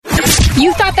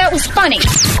You thought that was funny.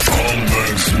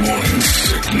 Holmberg's morning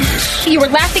sickness. You were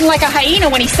laughing like a hyena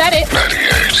when he said it.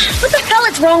 98. What the hell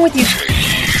is wrong with you?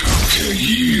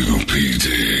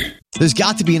 KUPD. There's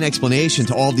got to be an explanation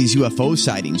to all of these UFO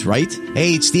sightings, right?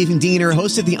 Hey, it's Stephen Diener,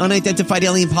 host of the Unidentified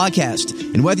Alien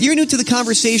Podcast. And whether you're new to the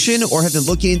conversation or have been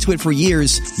looking into it for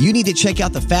years, you need to check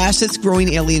out the fastest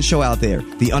growing alien show out there,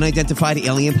 the Unidentified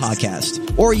Alien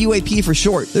Podcast, or UAP for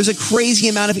short. There's a crazy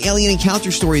amount of alien encounter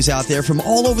stories out there from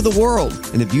all over the world.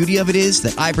 And the beauty of it is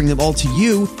that I bring them all to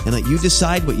you and let you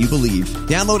decide what you believe.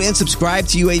 Download and subscribe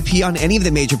to UAP on any of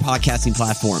the major podcasting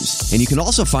platforms. And you can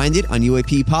also find it on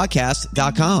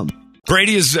UAPpodcast.com.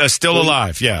 Brady is still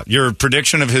alive. Yeah. Your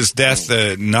prediction of his death,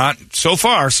 not so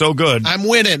far, so good. I'm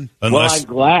winning. Well, I'm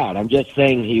glad. I'm just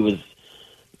saying he was,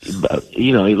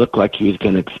 he looked like he was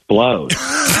going to explode.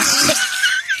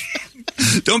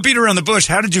 Don't beat around the bush.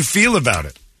 How did you feel about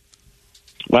it?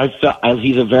 Well,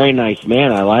 he's a very nice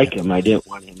man. I like him. I didn't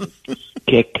want him to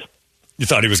kick. You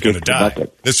thought he was going to die.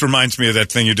 Bucket. This reminds me of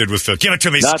that thing you did with Phil. Give it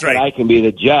to me Not straight. that I can be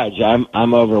the judge. I'm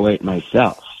overweight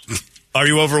myself. Are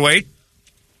you overweight?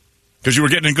 Because you were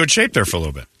getting in good shape there for a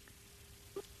little bit.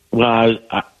 Well,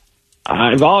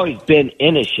 I've always been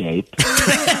in a shape.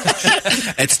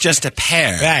 It's just a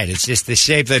pear. Right, it's just the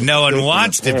shape that no one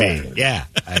wants to be. Yeah,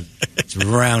 it's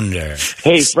rounder.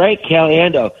 Hey, Frank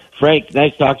Caliendo. Frank,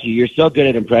 nice to talk to you. You're so good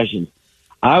at impressions.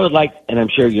 I would like, and I'm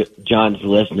sure John's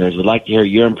listeners would like to hear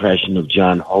your impression of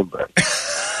John Holmberg.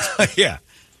 Yeah.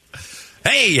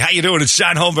 Hey, how you doing? It's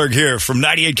John Holmberg here from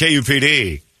 98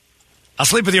 KUPD. I'll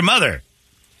sleep with your mother.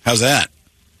 How's that?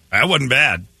 That wasn't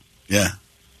bad. Yeah.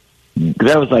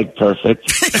 That was like perfect.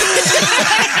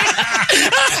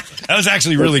 That was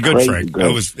actually really good, crazy, Frank. great.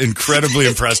 I was incredibly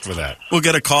impressed with that. We'll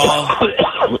get a call.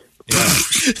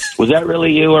 Was that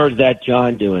really you, or is that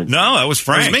John doing? No, that was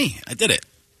Frank. It was me. I did it.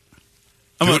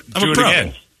 I'm Do a it pro.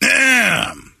 again.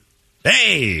 Damn.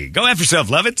 Hey, go after yourself,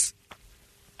 Lovitz.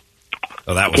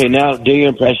 Oh, that was Okay, now do your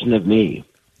impression of me.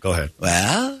 Go ahead.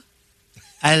 Well,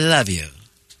 I love you.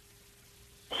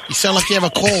 You sound like you have a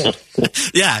cold.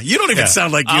 Yeah, you don't even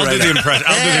sound like you I'll right do the now. impression.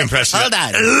 I'll do the impression. Hold on.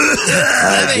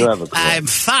 I do have a cold. I'm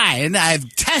fine.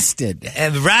 I've tested.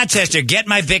 Rochester, get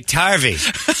my Vic Tarvey.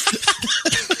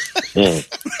 Yeah.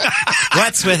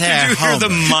 What's with her? Did you hear the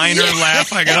minor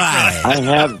laugh I got?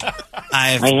 Why?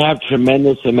 I have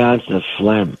tremendous amounts of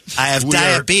phlegm. I have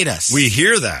diabetes. We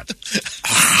hear that.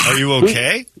 Are you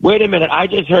okay? Wait a minute. I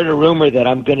just heard a rumor that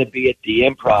I'm going to be at the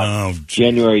Improv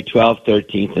January 12th,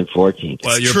 13th, and 14th.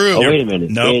 Well, you're true. Oh, wait a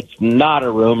minute. No. It's not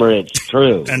a rumor. It's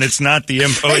true. And it's not the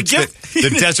improv. It's the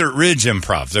Desert Ridge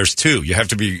Improv. There's two. You have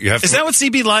to be. Is that what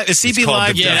CB Live? Is CB called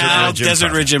Live? the Yeah, Desert Ridge Desert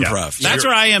Improv. Ridge Improv. Yeah. That's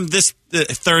where I am this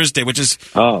Thursday, which is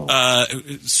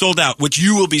sold out. Which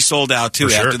you will be sold out too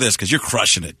For sure. after this because you're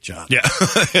crushing it, John. Yeah,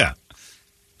 yeah.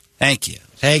 Thank you.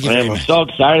 Thank you very I'm much. so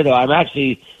excited, though. I'm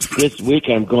actually, this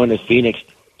weekend, I'm going to Phoenix.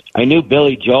 I knew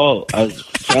Billy Joel. I was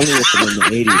friendly with him in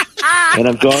the 80s. And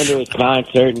I'm going to his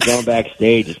concert and going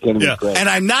backstage. It's going to be great. And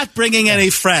I'm not bringing any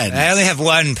friends. I only have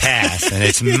one pass, and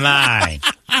it's mine.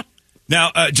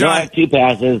 Now, No, I John. have two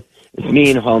passes. It's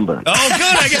me and Holmberg. Oh, good.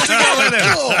 I get to go with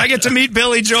him. I get to meet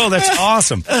Billy Joel. That's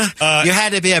awesome. You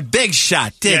had to be a big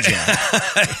shot, did you?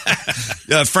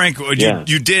 Frank,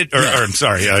 you did, or I'm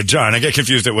sorry, John, I get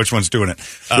confused at which one's doing it.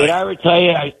 Did I ever tell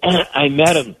you I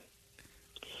met him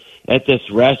at this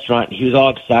restaurant? He was all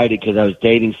excited because I was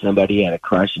dating somebody he had a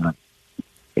crush on.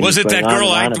 And Was he it that went on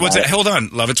girl? and on about it. Hold on,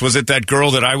 Lovitz. Was it that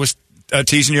girl that I was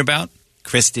teasing you about?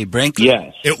 Christy Brinkley?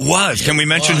 Yes. It was. Can we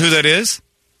mention who that is?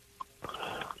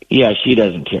 Yeah, she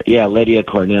doesn't care. Yeah, Lydia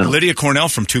Cornell. Lydia Cornell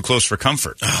from Too Close for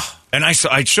Comfort. And I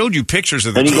showed you pictures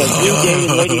of the And he two. goes, you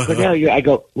dated Lydia Cornell? I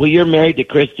go, well, you're married to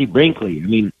Christy Brinkley. I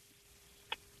mean,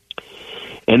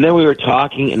 and then we were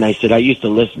talking, and I said, I used to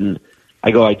listen.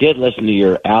 I go, I did listen to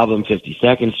your album,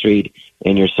 52nd Street,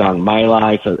 and your song, My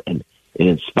Life, and it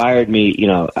inspired me,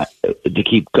 to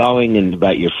keep going, and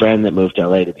about your friend that moved to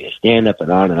L.A. to be a stand-up,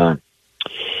 and on and on.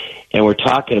 And we're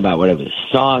talking about whatever the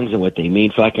songs and what they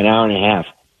mean for like an hour and a half.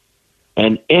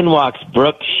 And in walks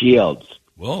Brooke Shields.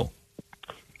 Whoa.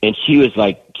 And she was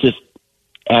like just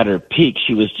at her peak.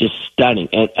 She was just stunning.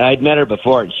 And I'd met her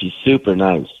before, and she's super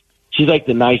nice. She's like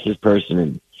the nicest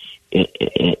person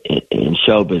in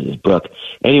show business, Brooke.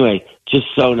 Anyway, just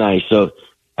so nice. So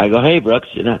I go, hey, Brooks.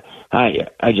 And hi,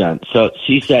 John. So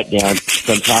she sat down.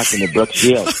 So I'm talking to Brooke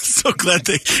Shields. So glad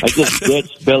they. I just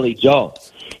ditched Billy Joel.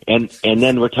 And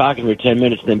then we're talking for 10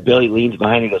 minutes, and then Billy leans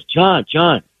behind and goes,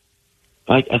 John.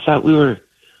 Like, I thought were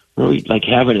we like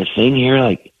having a thing here?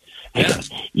 Like, I go,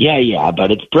 yeah,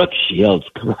 but it's Brooke Shields.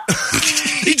 Come on.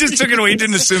 He just took it away. He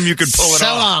didn't assume you could pull it So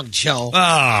off. long, Joe.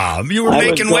 You were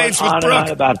making waves with on and on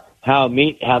Brooke. about how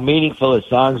meaningful his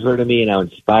songs were to me and how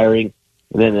inspiring.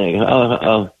 And then they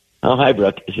go, oh, hi,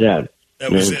 Brooke. Sit down.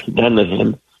 That was it. Done with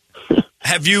him.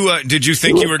 Have you? Did you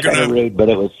think you were going to? Rude, but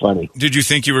it was funny. Did you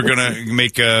think you were going to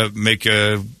make a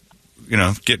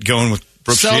get going with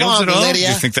Brooke Shields at all? Lydia. Did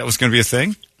you think that was going to be a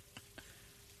thing?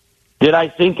 Did I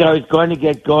think I was going to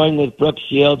get going with Brooke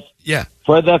Shields? Yeah.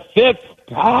 For the 5th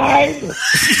time?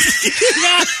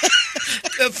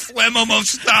 The phlegm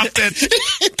almost stopped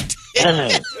it.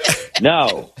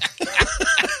 No.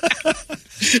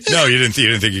 No, you didn't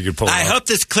think you could pull it I off. hope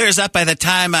this clears up by the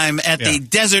time I'm at the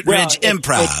Desert Ridge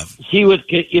Improv. She was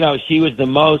the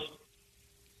most,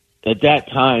 at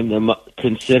that time,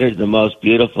 considered the most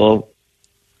beautiful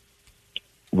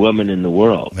woman in the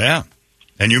world. Yeah.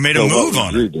 And you made a move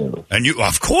on her. Do? And you,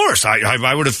 of course,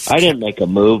 I would have. I didn't make a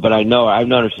move, but I know her. I've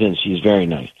known her since. She's very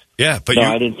nice. Yeah, but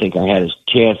I didn't think I had a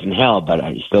chance in hell, but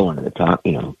I still wanted to talk.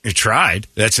 You tried.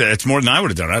 That's more than I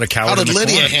would have done. I had a coward. How did in the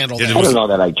Lydia corner. handle Yeah, that? I don't know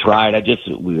that I tried.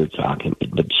 We were talking,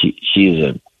 but she's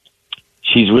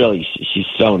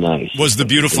so nice. Was the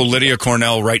beautiful Lydia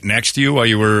Cornell right next to you while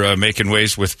you were making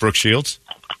waves with Brooke Shields?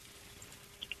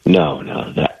 No,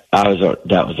 that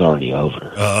was already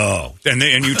over. Oh,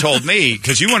 and you told me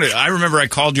because you wanted. I remember I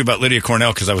called you about Lydia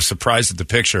Cornell because I was surprised at the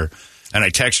picture, and I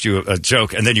texted you a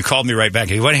joke, and then you called me right back.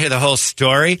 You want to hear the whole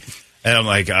story? And I'm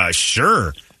like,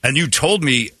 sure. And you told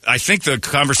me. I think the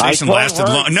conversation lasted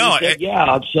long. No,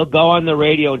 she'll go on the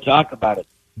radio and talk about it.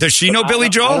 Does she know Billy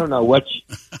Joel? I don't know what.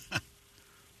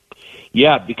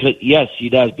 Yeah, yes, she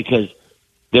does. Because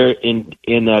there in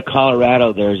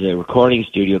Colorado, there's a recording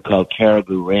studio called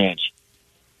Caribou Ranch,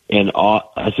 and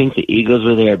I think the Eagles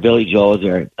were there. Billy Joel was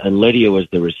there, and Lydia was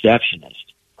the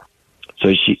receptionist.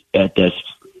 So she at this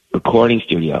recording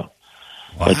studio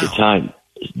at the time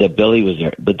that Billy was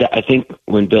there. But I think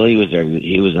when Billy was there,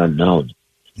 he was unknown.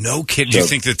 No kid. Do you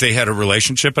think that they had a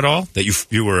relationship at all? That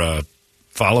you were a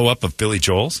follow up of Billy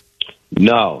Joel's?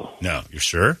 No. No, you're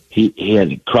sure? He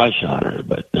had a crush on her,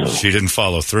 but no. She didn't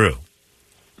follow through.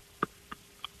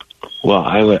 Well,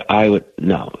 I would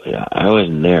no, I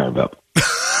wasn't there, but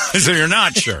so you're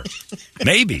not sure?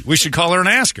 Maybe we should call her and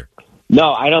ask her.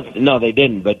 No, I don't. No, they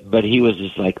didn't. But he was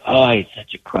just like, oh, I had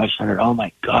such a crush on her. Oh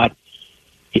my God.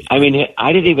 I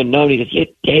didn't even know. He goes, you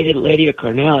dated Lydia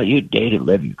Cornell. You dated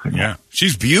Lydia Cornell. Yeah,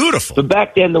 she's beautiful. But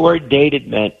back then, the word dated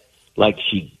meant like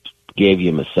she gave you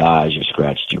a massage or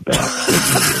scratched your back.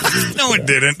 No, it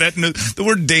didn't. The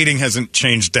word dating hasn't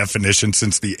changed definition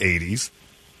since the 80s.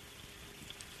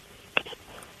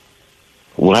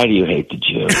 Why do you hate the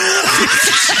Jew?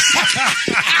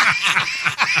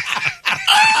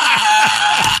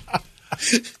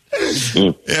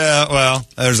 Yeah, well,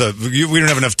 we don't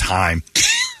have enough time.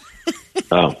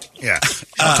 Oh. Yeah.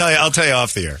 I'll tell you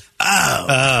off the air.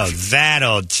 Oh, that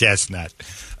old chestnut.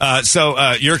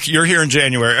 So you're here in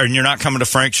January, and you're not coming to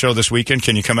Frank's show this weekend.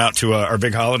 Can you come out to our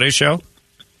big holiday show?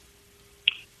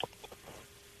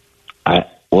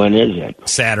 When is it?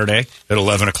 Saturday at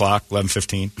 11 o'clock,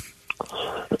 11:15.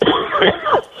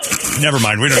 Never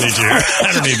mind. We don't need you.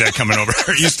 I don't need that coming over.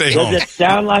 You stay home. Does it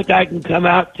sound like I can come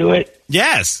out to it?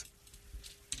 Yes.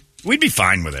 We'd be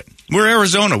fine with it. We're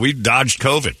Arizona. We dodged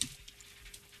COVID.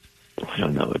 I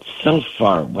don't know. It's so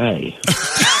far away.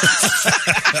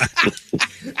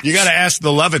 You got to ask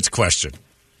the Lovitz question.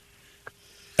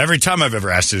 Every time I've ever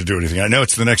asked you to do anything, I know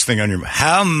it's the next thing on your mind.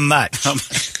 How much?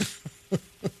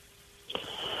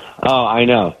 Oh, I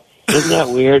know. Isn't that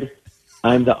weird?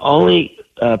 I'm the only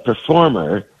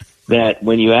performer that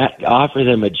when you offer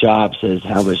them a job says,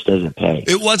 how much does it pay?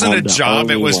 It wasn't a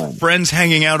job. It was friends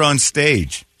hanging out on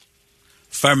stage.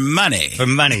 For money. For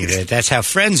money. That's how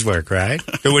friends work, right?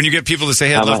 So when you get people to say,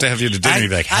 hey, I'd love to have you to dinner, you'd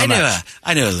be like, how much?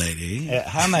 I know a lady.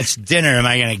 How much dinner am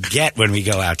I going to get when we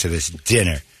go out to this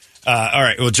dinner? All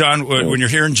right. Well, John, when you're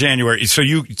here in January, do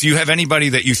you have anybody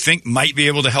that you think might be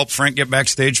able to help Frank get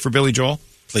backstage for Billy Joel?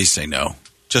 Please say no.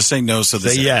 Just say no so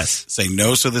this ends. Yes. Say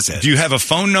no so this ends. Do you have a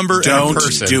phone number Don't and a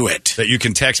person do it. that you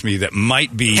can text me that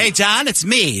might be... Hey, John, it's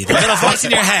me. The little voice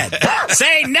in your head.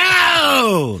 Say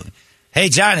no! Hey,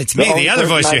 John, it's me, the other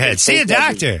voice in your head. See a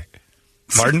doctor.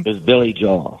 Pardon? It's Billy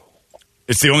Joel.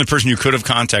 It's the only person you could have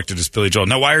contacted is Billy Joel.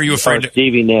 Now, why are you afraid?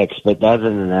 Stevie Nicks, but other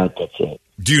than that, that's it.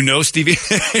 Do you know Stevie?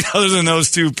 Other than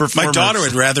those two performers? My daughter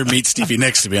would rather meet Stevie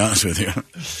Nicks, to be honest with you.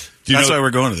 That's why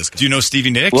we're going to this guy. Do you know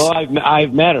Stevie Nicks? Well,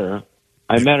 I've met her.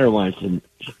 I met her once, and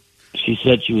she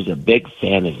said she was a big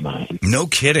fan of mine. No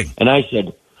kidding. And I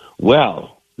said,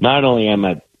 well, not only am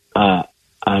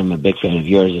I'm a big fan of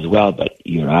yours as well, but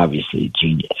you're obviously a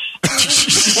genius.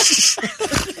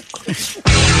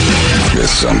 There's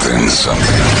something.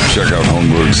 Check out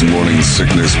Holmberg's Morning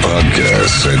Sickness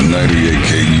Podcast at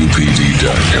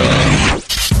 98kupd.com.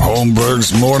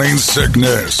 Holmberg's Morning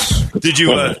Sickness. Did you?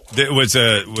 Was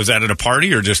that at a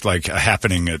party or just like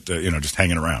happening at just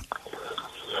hanging around?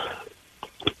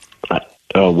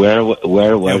 Where was?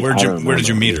 Yeah, where did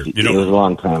you meet her? It was a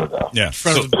long time ago. Yeah,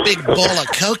 from a big bowl of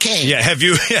cocaine. Yeah, have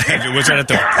you? Was that at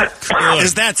the?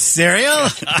 Is that cereal?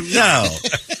 No,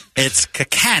 it's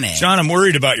cocaine. John, I'm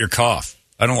worried about your cough.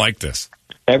 I don't like this.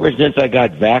 Ever since I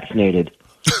got vaccinated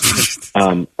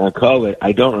on COVID,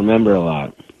 I don't remember a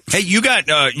lot. Hey, you got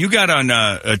on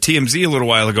TMZ a little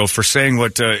while ago for saying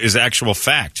what is actual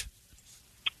fact.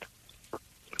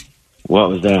 What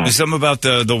was that? Something about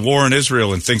the war in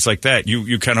Israel and things like that.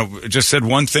 You kind of just said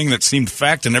one thing that seemed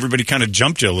fact, and everybody kind of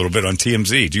jumped you a little bit on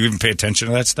TMZ. Do you even pay attention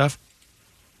to that stuff?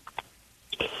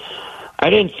 I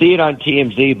didn't see it on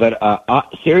TMZ, but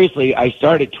seriously, I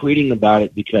started tweeting about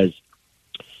it because,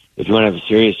 if you want to have a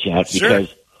serious chat, sure.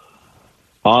 Because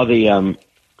all the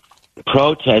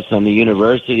protests on the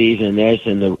universities and this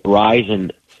and the rise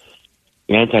in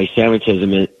anti-Semitism,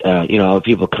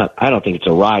 people come, I don't think it's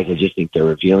a rise. I just think they're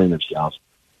revealing themselves.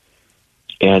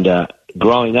 And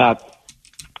growing up,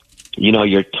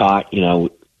 you're taught,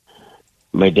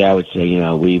 my dad would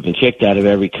say, we've been kicked out of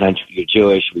every country. You're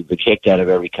Jewish. We've been kicked out of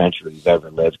every country we've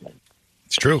ever lived in.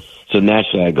 It's true. So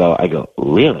naturally I go,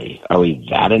 really? Are we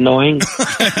that annoying?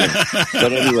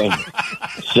 But anyway,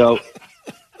 so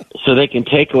they can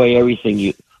take away everything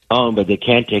you own, but they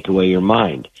can't take away your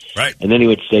mind. Right. And then he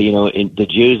would say, in the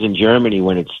Jews in Germany,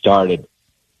 when it started,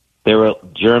 they were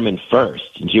German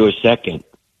first and Jewish second.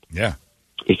 Yeah.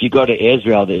 If you go to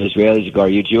Israel, the Israelis go, are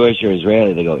you Jewish or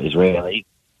Israeli? They go, Israeli.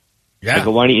 Yeah. I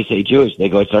go, why don't you say Jewish? They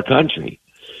go, it's our country.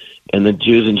 And the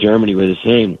Jews in Germany were the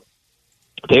same.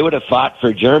 They would have fought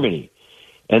for Germany,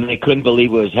 and they couldn't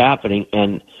believe what was happening.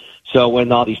 And so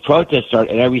when all these protests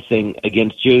started and everything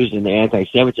against Jews and the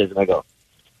anti-Semitism, I go,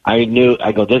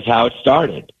 this is how it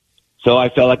started. So I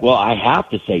felt like, well, I have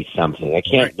to say something. I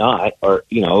can't not, or,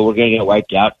 we're going to get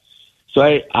wiped out. So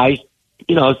I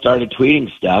started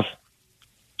tweeting stuff,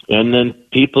 and then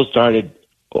people started,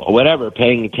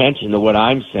 paying attention to what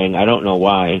I'm saying. I don't know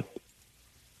why.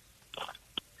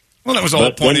 Well, that was the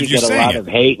whole point of you saying it. But then you get a lot of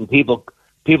hate, and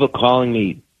people calling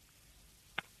me.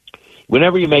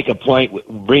 Whenever you make a point,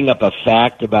 bring up a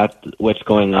fact about what's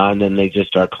going on, then they just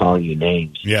start calling you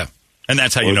names. Yeah, and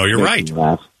that's how you know you're right.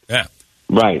 Yeah,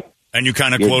 right. And you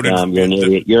kind of you're quoted, dumb, you're an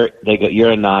idiot.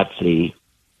 You're a Nazi.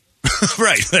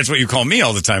 Right. That's what you call me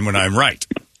all the time when I'm right.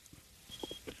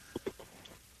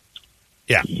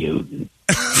 Yeah. You.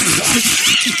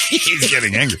 He's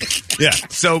getting angry. Yeah.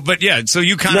 So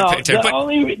you kind of.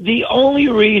 The only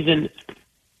reason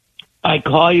I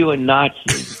call you a Nazi.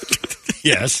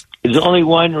 Yes. There's only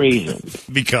one reason.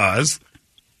 Because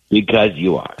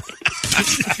you are.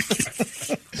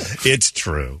 It's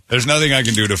true. There's nothing I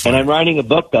can do to find. And I'm writing a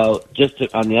book, though,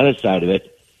 on the other side of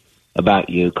it, about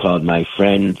you, called My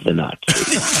Friend the Nazi.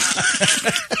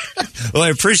 Well, I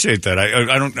appreciate that.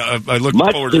 I don't. I look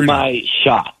much forward to my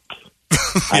shock.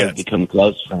 Yes. I've become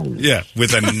close friends. Yeah,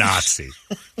 with a Nazi.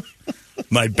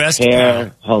 My best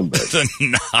Herr Holmberg.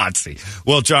 The Nazi.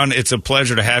 Well, John, it's a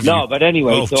pleasure to have you. No, but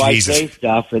anyway, Jesus. I say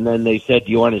stuff, and then they said,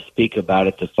 do you want to speak about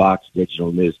it to Fox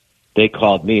Digital News? They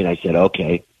called me, and I said,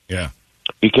 okay. Yeah.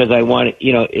 Because I want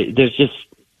it, there's just,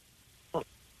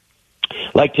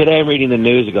 like today I'm reading the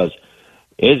news, it goes,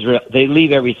 Israel, they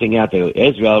leave everything out. They go,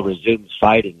 Israel resumes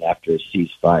fighting after a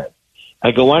ceasefire.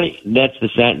 I go, that's the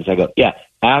sentence. I go, yeah,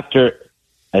 after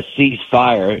a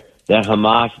ceasefire that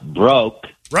Hamas broke.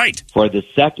 Right. For the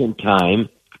second time.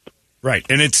 Right.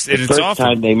 And it's first awful.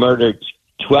 Time they murdered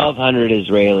 1,200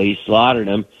 Israelis, slaughtered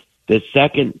them. This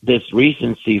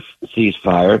recent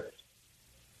ceasefire,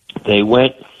 they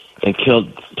went and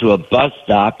killed to a bus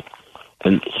stop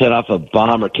and set off a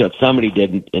bomb, or killed, somebody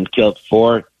did, and killed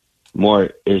 4 more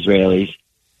Israelis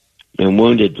and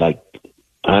wounded 3.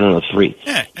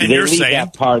 Yeah, and they you're leave saying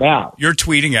that part out. You're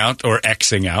tweeting out or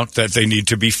Xing out that they need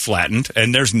to be flattened,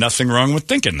 and there's nothing wrong with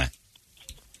thinking that.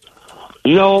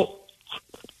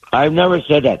 I've never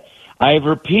said that. I've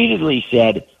repeatedly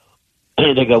said,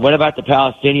 they go, what about the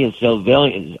Palestinian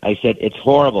civilians? I said, it's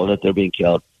horrible that they're being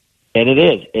killed. And it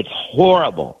is. It's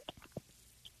horrible.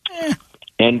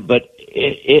 But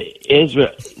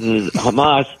Israel,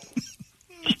 Hamas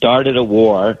started a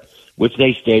war, which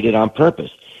they stated on purpose.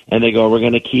 And they go, we're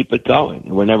going to keep it going.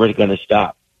 We're never going to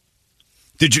stop.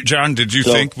 Did you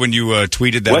think when you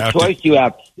tweeted that out? What choice do you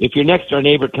have? If your next door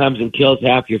neighbor comes and kills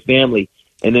half your family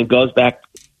and then goes back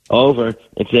over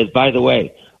and says, by the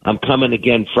way, I'm coming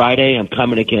again Friday, I'm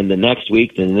coming again the next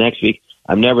week, then the next week,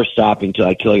 I'm never stopping until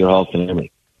I kill your whole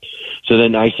family. So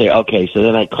then I say, okay, so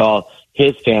then I call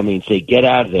his family and say, get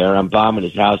out of there, I'm bombing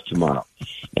his house tomorrow.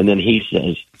 And then he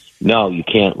says, no, you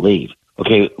can't leave.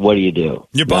 Okay, what do?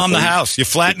 You bomb the house. You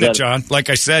flatten it, John. Like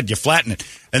I said, you flatten it.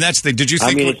 And that's the, did you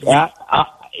think? I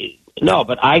mean, no,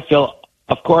 but I feel,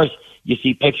 of course, you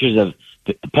see pictures of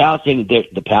the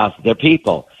Palestinians, they're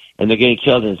people, and they're getting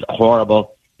killed, and it's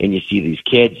horrible. And you see these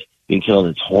kids being killed,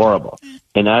 and it's horrible.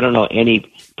 And I don't know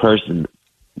any person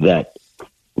that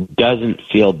doesn't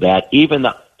feel bad. Even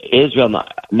Israel,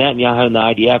 Netanyahu, and the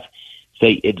IDF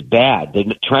say it's bad. They're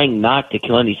trying not to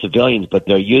kill any civilians, but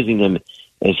they're using them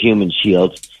as human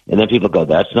shields. And then people go,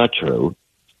 that's not true.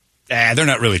 They're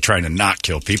not really trying to not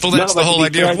kill people. That's the whole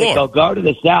idea of war. They go to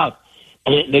the south,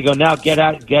 and they go, now get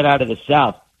out of the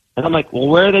south. And I'm like, well,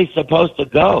 where are they supposed to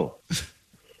go?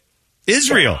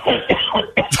 Israel.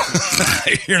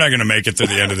 You're not going to make it to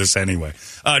the end of this anyway.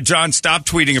 John, stop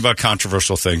tweeting about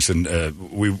controversial things, and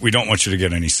we don't want you to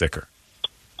get any sicker.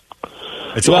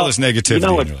 It's all this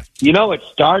negativity. You know what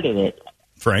started it?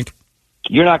 Frank?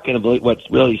 You're not going to believe what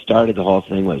really started the whole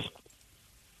thing was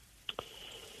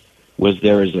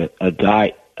there was a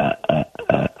guy, a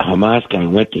Hamas guy,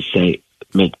 went to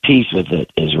make peace with the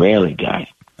Israeli guy.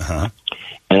 Uh-huh.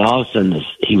 And all of a sudden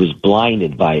he was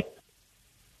blinded by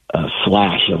a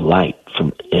flash of light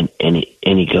and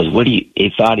he goes,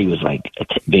 he thought he was like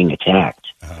being attacked.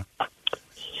 Uh-huh.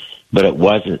 But it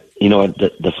wasn't. You know what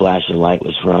the flash of light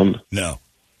was from? No.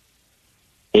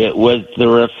 It was the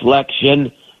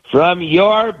reflection from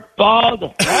your bald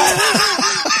head.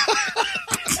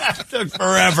 That took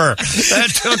forever.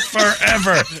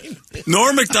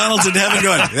 Norm McDonald's in heaven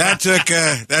going, that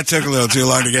took a little too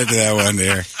long to get to that one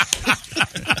there.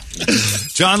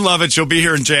 John Lovitz, you'll be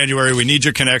here in January. We need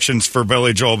your connections for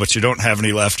Billy Joel, but you don't have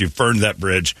any left. You've burned that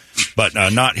bridge, but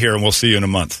not here, and we'll see you in a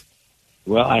month.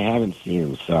 Well, I haven't seen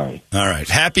him. Sorry. All right.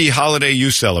 Happy holiday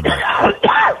you celebrate.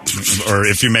 Or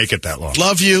if you make it that long.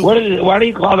 Love you. Why do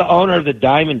you call the owner of the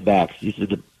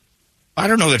Diamondbacks? I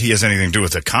don't know that he has anything to do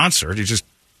with the concert. He just...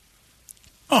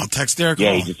 Oh, text Derek.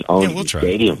 Yeah, he just owns we'll the try.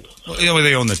 stadium. Well,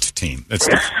 they own the team.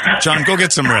 John, go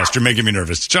get some rest. You're making me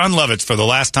nervous. John Lovitz for the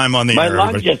last time on the air.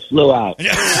 My lung just flew out.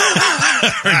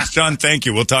 John, thank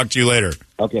you. We'll talk to you later.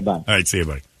 Okay, bye. All right, see you,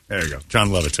 buddy. There you go.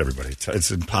 John Lovitz, everybody.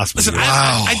 It's impossible. Listen,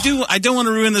 I don't want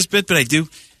to ruin this bit, but I do.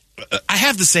 I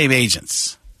have the same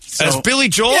agents. As Billy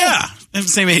Joel? Yeah, I have the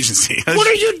same agency. What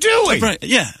are you doing?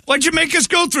 Yeah. Why'd you make us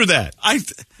go through that?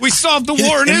 We solved the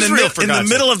war in Israel, for In the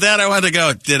middle of that, I wanted to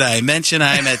go, did I mention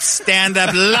I'm at Stand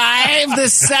Up Live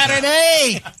this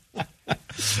Saturday?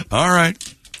 All right.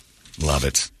 Love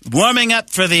it. Warming up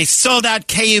for the sold-out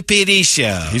KUPD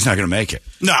show. He's not going to make it.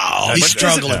 No. He's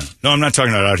struggling. No, I'm not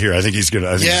talking about out here. I think he's going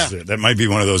to. That might be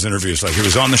one of those interviews. Like, he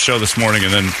was on the show this morning,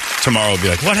 and then tomorrow will be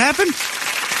like, what happened?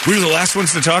 We were the last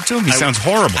ones to talk to him? He sounds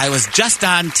horrible. I was just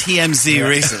on TMZ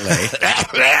recently,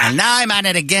 and now I'm on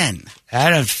it again.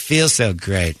 I don't feel so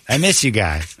great. I miss you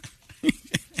guys.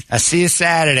 I'll see you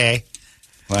Saturday.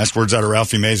 Last words out of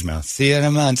Ralphie May's mouth. See you in a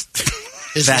month.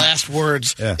 His last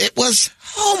words. Yeah. It was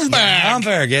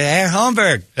Holmberg. Herr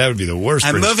Holmberg. That would be the worst.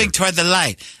 I'm moving toward the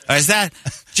light. Or is that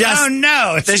just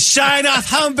the shine off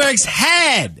Holmberg's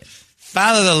head?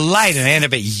 Follow the light and end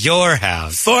up at your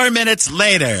house. 4 minutes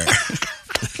later.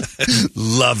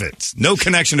 Love it. No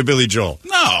connection to Billy Joel.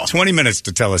 No. 20 minutes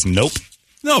to tell us nope.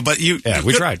 No, but we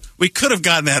tried. We could have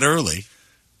gotten that early.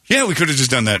 Yeah, we could have just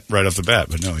done that right off the bat,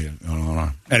 but no.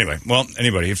 Anyway,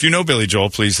 anybody, if you know Billy Joel,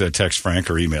 please text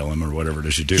Frank or email him or whatever it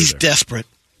is you do. He's desperate.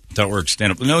 That works.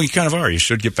 Stand up. No, you kind of are. You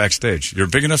should get backstage. You're a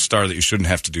big enough star that you shouldn't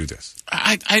have to do this.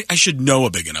 I should know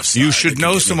a big enough star. You should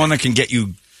know someone that can get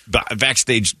you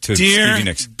backstage to Stevie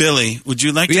Nicks. Billy, would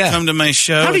you like to come to my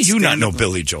show? How do you not know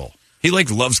Billy Joel? He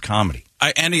loves comedy.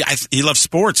 He loves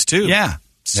sports too. Yeah.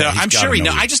 So I'm sure he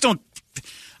knows. I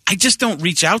just don't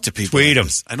reach out to people. Tweet him.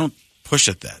 I don't push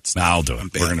at that. No, I'll do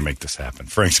it. We're going to make this happen.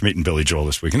 Frank's meeting Billy Joel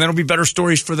this week, and that'll be better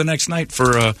stories for the next night. For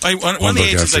one of the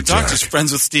agents I talked to is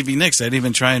friends with Stevie Nicks. I didn't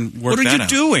even try and work that out. What are you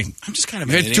doing? I'm just kind of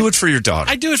do it for your daughter.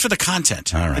 I do it for the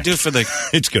content. All right. I do it for the.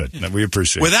 It's good. We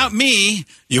appreciate it. Without me,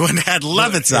 you wouldn't have had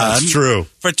Lovitz on. That's true.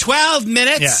 For 12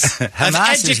 minutes of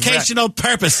educational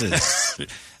purposes.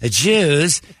 The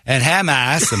Jews and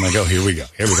Hamas. I'm like, here we go.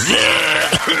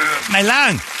 My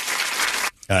lung.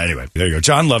 Anyway, there you go.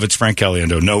 John Lovitz, Frank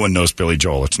Caliendo. No one knows Billy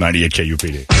Joel. It's 98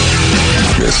 KUPD.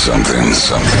 It's something.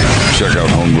 Check out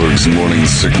Holmberg's Morning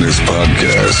Sickness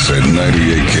Podcast at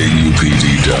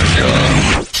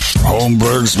 98kupd.com.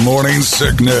 Holmberg's Morning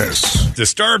Sickness.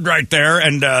 Disturbed right there,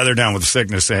 and they're down with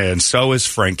sickness, and so is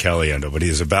Frank Caliendo, but he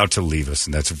is about to leave us,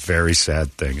 and that's a very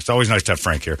sad thing. It's always nice to have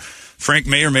Frank here. Frank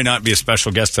may or may not be a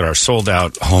special guest at our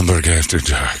sold-out Holmberg After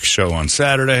Dark show on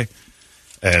Saturday.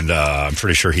 And I'm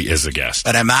pretty sure he is a guest.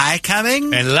 But am I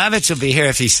coming? And Lovitz will be here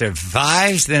if he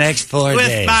survives the next 4 days.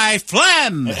 With my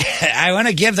phlegm. I want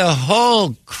to give the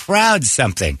whole crowd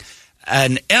something.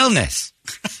 An illness.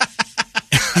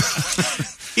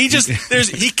 He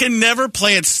can never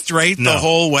play it straight the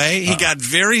whole way. He got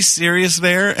very serious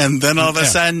there, and then all of a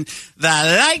sudden, the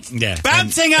light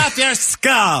bouncing off your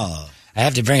skull. I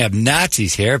have to bring up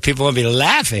Nazis here. People will be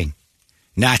laughing.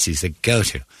 Nazis, the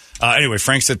go-to. Anyway,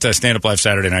 Frank's at Stand Up Live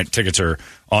Saturday night. Tickets are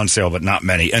on sale, but not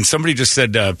many. And somebody just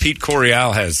said Pete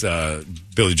Corial has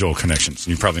Billy Joel connections.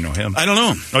 You probably know him. I don't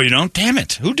know him. Oh, you don't? Damn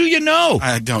it. Who do you know?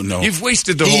 I don't know. You've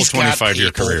wasted the whole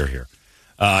 25-year career here.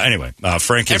 Anyway,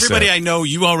 Frank is... Everybody I know,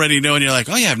 you already know, and you're like,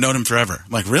 oh, yeah, I've known him forever.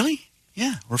 I'm like, really?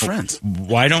 Yeah, we're friends.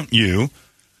 Why don't you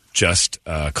just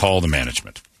call the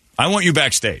management? I want you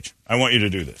backstage. I want you to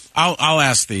do this. I'll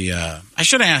ask the... I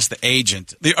should have asked the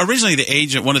agent. Originally,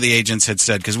 one of the agents had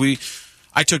said, because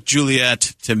I took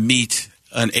Juliet to meet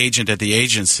an agent at the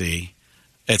agency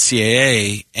at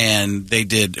CAA, and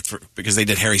because they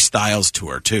did Harry Styles'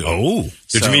 tour, too. Oh.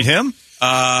 Did you meet him?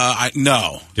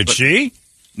 No. Did she?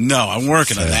 No, I'm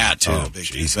working on that, too.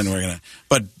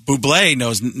 But Bublé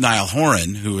knows Niall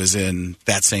Horan, who is in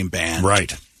that same band. Right.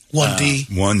 1D.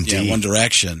 1D. Yeah, One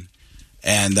Direction.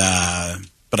 And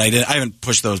but I haven't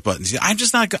pushed those buttons. I'm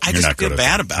just not good. I just feel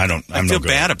bad about it. I feel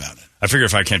bad about it. I figure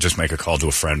if I can't just make a call to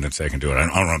a friend and say I can do it, I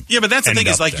don't want to. Yeah, but that's the thing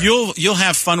is like you'll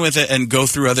have fun with it and go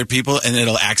through other people and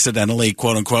it'll accidentally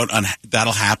quote unquote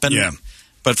that'll happen. Yeah.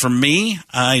 But for me,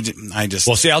 I just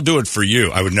see, I'll do it for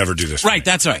you. I would never do this. Right.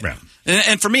 That's right. Yeah.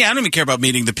 And for me, I don't even care about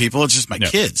meeting the people. It's just my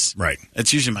kids. Right.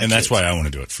 It's usually my kids. And that's why I want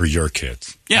to do it for your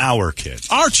kids. Yeah. Our kids.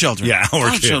 Our children. Yeah,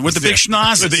 our kids. Children with the big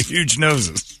schnozzes. With the huge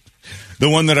noses. The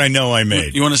one that I know I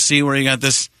made. You want to see where you got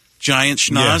this giant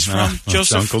schnoz from,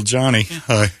 Joseph? Uncle Johnny. Yeah.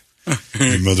 Hi.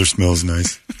 Your mother smells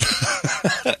nice.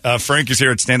 Frank is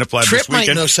here at Stand Up Live Trip this weekend.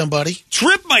 might know somebody.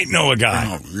 Trip might know a guy.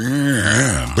 Oh,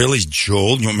 yeah. Billy's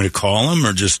Joel. You want me to call him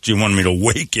or just do you want me to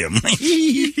wake him?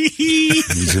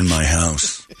 He's in my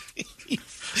house.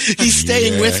 He's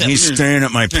staying with him. He's staying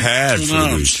at my pad for the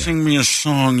weekend. Sing me a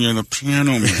song. You're the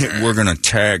piano man. We're going to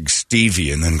tag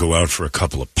Stevie and then go out for a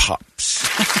couple of pops.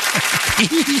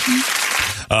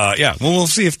 Yeah, well, we'll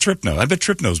see if Trip knows. I bet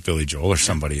Trip knows Billy Joel or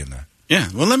somebody in there. Yeah,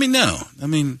 well, let me know. I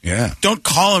mean, don't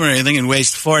call him or anything and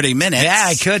waste 40 minutes. Yeah,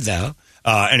 I could, though.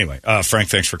 Anyway, Frank,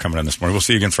 thanks for coming on this morning. We'll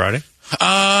see you again Friday. Do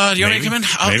you want me to come in?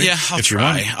 I'll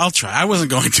try. I'll try. I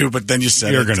wasn't going to, but then you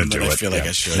said you're going to do it. I feel like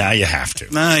I should. Now you have to.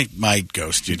 I might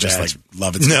ghost you, just like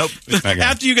Lovitz. Nope.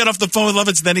 After you get off the phone with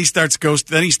Lovitz, then he starts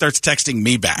texting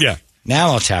me back. Yeah. Now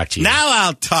I'll talk to you. Now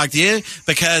I'll talk to you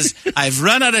because I've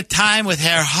run out of time with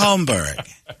Herr Holmberg.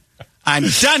 I'm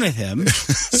done with him,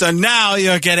 so now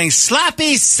you're getting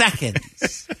sloppy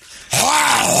seconds.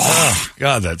 Oh,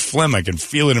 God, that phlegm, I can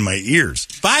feel it in my ears.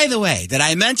 By the way, did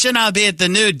I mention I'll be at the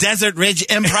new Desert Ridge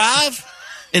Improv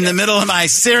in the middle of my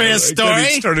serious story?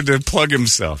 He started to plug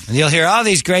himself. And you'll hear all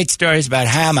these great stories about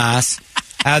Hamas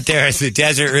out there at the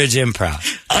Desert Ridge Improv.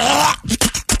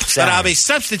 But I'll be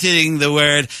substituting the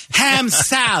word ham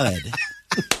salad.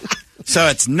 So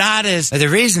it's not as the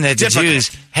reason that the difficult.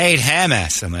 Jews hate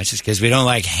Hamas so much is because we don't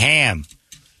like ham.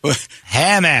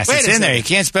 Hamas. It's in there. You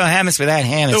can't spell Hamas without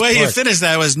ham. The way you finished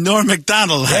that was Norm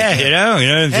Macdonald. Yeah, you know what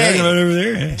I'm talking about over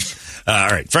there. All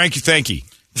right. Frankie, thank you.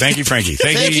 Thank you, Frankie.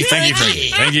 Thank you, Frankie.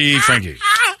 Thank you, Frankie.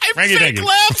 Frankie, thank you.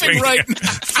 Laughing right now.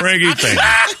 Frankie, thank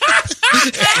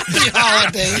you. Happy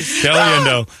holidays. Kelly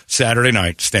Endo, Saturday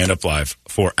night, Stand Up Live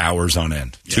for hours on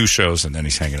end. Yeah. 2 shows, and then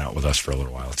he's hanging out with us for a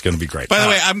little while. It's going to be great. By the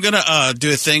way, I'm going to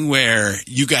do a thing where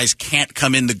you guys can't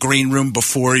come in the green room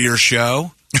before your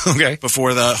show. Okay.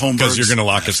 Before the Holmberg. Because you're going to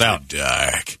lock us out.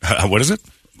 Dark. What is it?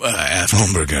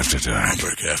 Holmberg After Dark.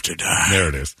 Holmberg After Dark. There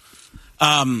it is.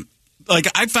 Like,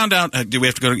 I found out... do we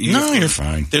have to go to... No, you're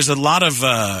fine. There's a lot of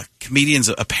comedians,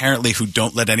 apparently, who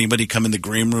don't let anybody come in the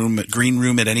green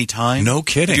room at any time. No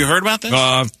kidding. Have you heard about this?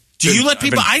 Do you let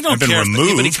people... I don't care if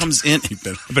anybody comes in.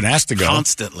 I've been asked to go.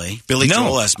 Constantly. Billy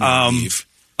Joel asked me to leave.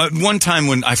 One time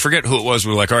when... I forget who it was,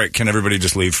 we were like, all right, can everybody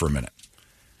just leave for a minute?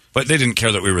 But they didn't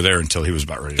care that we were there until he was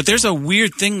about ready. But there's a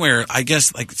weird thing where I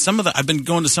guess like I've been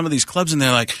going to some of these clubs and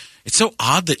they're like, it's so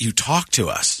odd that you talk to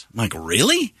us. I'm like,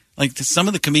 really? Like some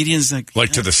of the comedians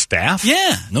like to the staff?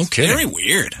 Yeah. No kidding. Very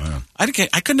weird. Wow. I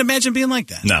couldn't imagine being like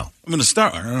that. No. I'm going to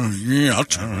start. I'll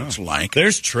try what it's like.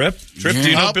 There's Trip. Trip, do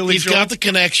you know Billy He's Joel? got the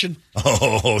connection.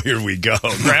 Oh, here we go.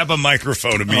 Grab a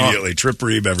microphone immediately. Trip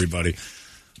Reeb, everybody.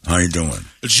 How you doing?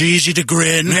 It's easy to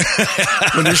grin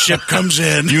when the ship comes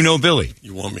in. You know Billy.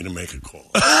 You want me to make a call?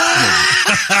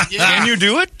 Can you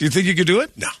do it? Do you think you could do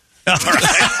it? No.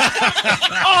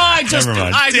 I just Never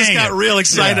mind. got Dang real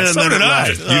excited. Yeah, and so then did it I.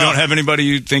 left. You don't have anybody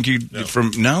you think you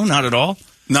from? No, not at all.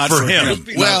 Not for him.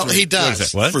 Well, he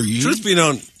does. What? For you? Truth be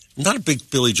known, I'm not a big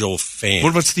Billy Joel fan. What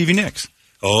about Stevie Nicks?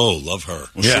 Oh, love her.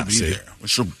 Well, Yeah, she'll be see. there. Well,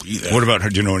 she'll be there. What about her?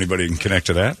 Do you know anybody who can connect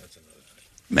to that?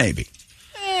 Maybe.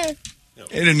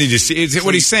 He didn't need to see.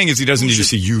 What he's saying is he doesn't need to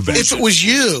see you backstage. If it was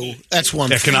you, that's one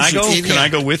Yeah, thing. can I go? Yeah. Can I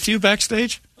go with you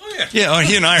backstage? Oh yeah. Yeah,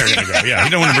 he and I are going to go. Yeah, he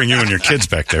don't want to bring you and your kids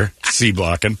back there. C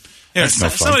blocking. Yeah, That's no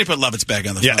fun. somebody put Lovitz bag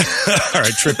on the phone. Yeah. All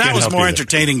right, Trip. That can't was help more you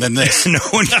entertaining than this. there. No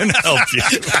one can help you.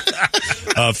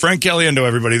 Frank Caliendo,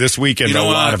 everybody, this weekend. You know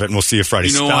a lot what? of it, and we'll see you Friday.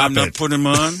 You know Stop why I'm it. not putting him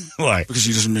on? Why? Because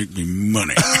he doesn't make me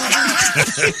money.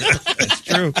 That's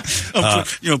true.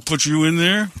 Put you in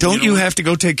there. Don't you have to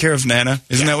go take care of Nana?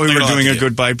 Isn't that what we were doing a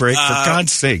goodbye break? For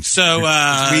God's sake. So,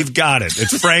 we've got it.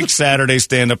 It's Frank Saturday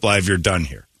Stand Up Live. You're done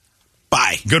here.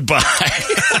 Bye. Goodbye.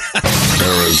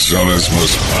 Arizona's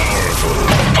most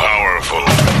powerful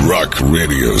rock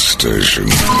radio station.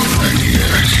 98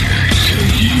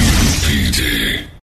 KU.